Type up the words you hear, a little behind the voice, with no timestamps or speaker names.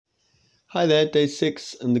Hi there, day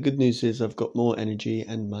 6, and the good news is I've got more energy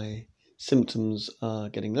and my symptoms are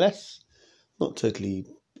getting less. Not totally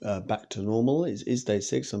back to normal. It is day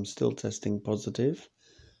 6, I'm still testing positive,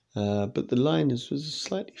 but the line was a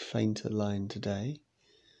slightly fainter line today,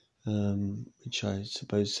 which I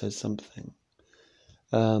suppose says something.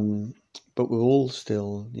 But we're all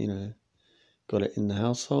still, got it in the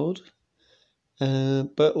household,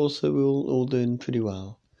 but also we're all doing pretty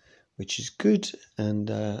well, which is good, and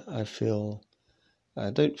I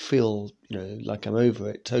don't feel, like I'm over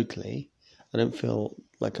it totally. I don't feel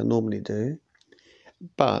like I normally do.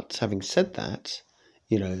 But having said that,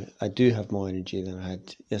 I do have more energy than I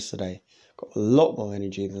had yesterday. Got a lot more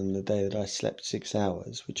energy than the day that I slept 6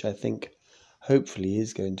 hours, which I think hopefully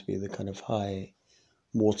is going to be the kind of high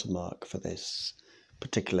watermark for this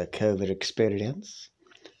particular COVID experience.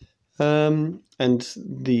 And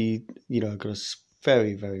I've got a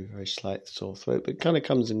very, very, very slight sore throat, but it kind of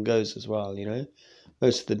comes and goes as well,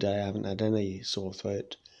 Most of the day I haven't had any sore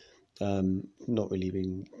throat. Not really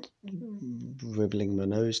been ribbling my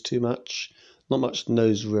nose too much. Not much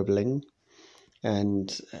nose ribbling.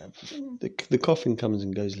 And the coughing comes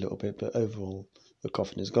and goes a little bit, but overall the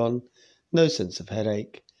coughing is gone. No sense of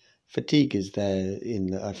headache. Fatigue is there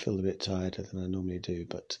in that I feel a bit tireder than I normally do,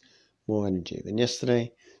 but more energy than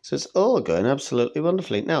yesterday. So it's all going absolutely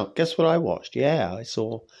wonderfully. Now, guess what I watched? Yeah, I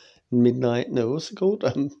saw what's it called?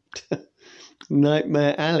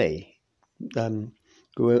 Nightmare Alley.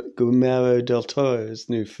 Guillermo del Toro's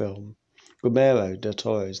new film.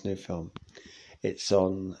 It's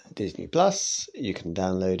on Disney Plus. You can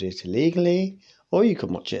download it illegally, or you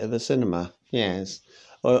can watch it at the cinema. Yes.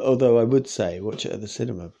 Although I would say watch it at the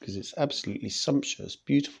cinema because it's absolutely sumptuous,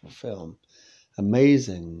 beautiful film.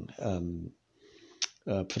 Amazing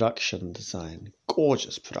production design,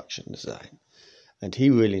 gorgeous production design. And he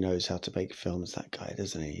really knows how to make films, that guy,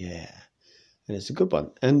 doesn't he? Yeah. And it's a good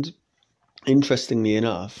one. And interestingly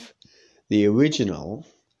enough, the original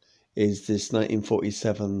is this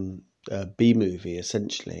 1947 B movie,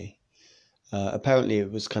 essentially. Apparently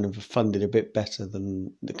it was kind of funded a bit better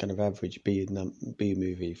than the kind of average B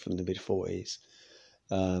movie from the mid-40s.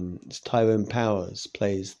 Tyrone Powers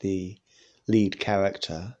plays the lead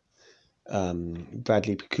character.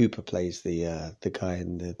 Bradley Cooper plays the guy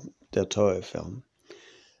in the Del Toro film.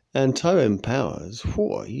 And Tyrone Powers,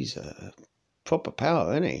 he's a proper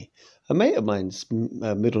power, isn't he? A mate of mine's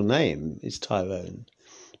middle name is Tyrone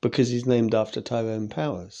because he's named after Tyrone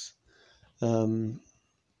Powers.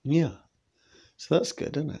 Yeah. So that's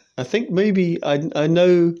good, isn't it? I think maybe I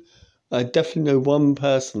definitely know one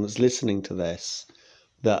person that's listening to this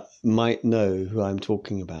that might know who I'm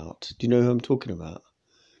talking about. Do you know who I'm talking about?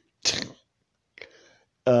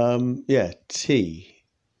 Yeah, T.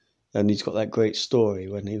 And he's got that great story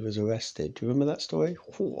when he was arrested. Do you remember that story?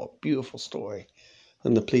 A beautiful story.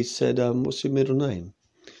 And the police said, what's your middle name?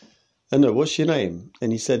 No, what's your name?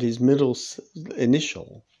 And he said his middle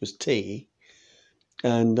initial was T.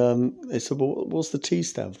 And they said, well, what's the T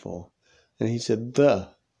stand for? And he said, the,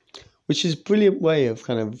 which is a brilliant way of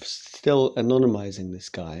kind of still anonymizing this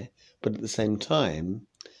guy, but at the same time,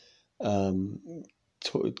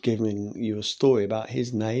 giving you a story about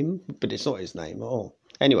his name, but it's not his name at all.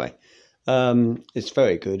 Anyway, it's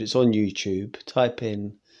very good. It's on YouTube. Type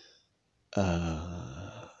in,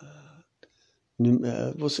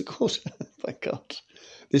 what's it called? Oh my God.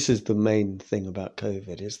 This is the main thing about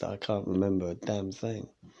COVID, is that I can't remember a damn thing.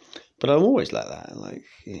 But I'm always like that. Like,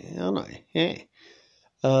 yeah, aren't I? Yeah.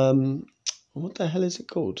 What the hell is it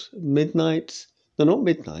called? Nightmare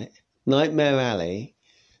Alley,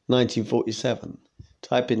 1947.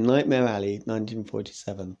 Type in Nightmare Alley,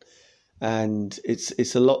 1947. And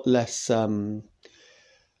it's a lot less, the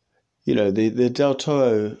Del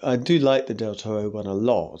Toro, I do like the Del Toro one a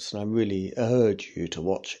lot, and I really urge you to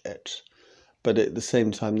watch it. But at the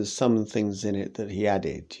same time, there's some things in it that he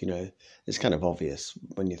added, it's kind of obvious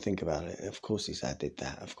when you think about it. Of course he's added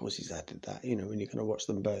that, when you're going to watch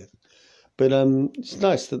them both. But it's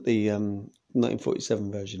nice that the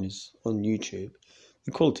 1947 version is on YouTube.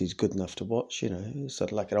 The quality is good enough to watch, it's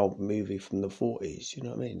sort of like an old movie from the 40s, you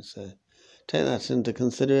know what I mean? So take that into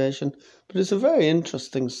consideration. But it's a very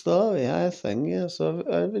interesting story, I think. Yeah, so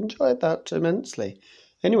I've enjoyed that immensely.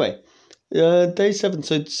 Anyway, day 7.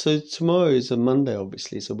 So tomorrow is a Monday,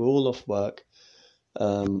 obviously. So we're all off work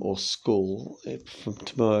or school from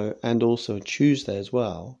tomorrow, and also Tuesday as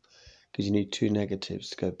well, because you need 2 negatives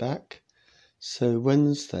to go back. So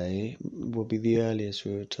Wednesday will be the earliest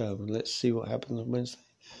we return. Let's see what happens on Wednesday.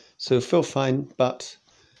 So feel fine, but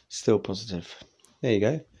still positive. There you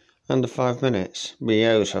go. Under 5 minutes.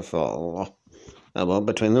 Beautiful. I want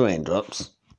between the raindrops.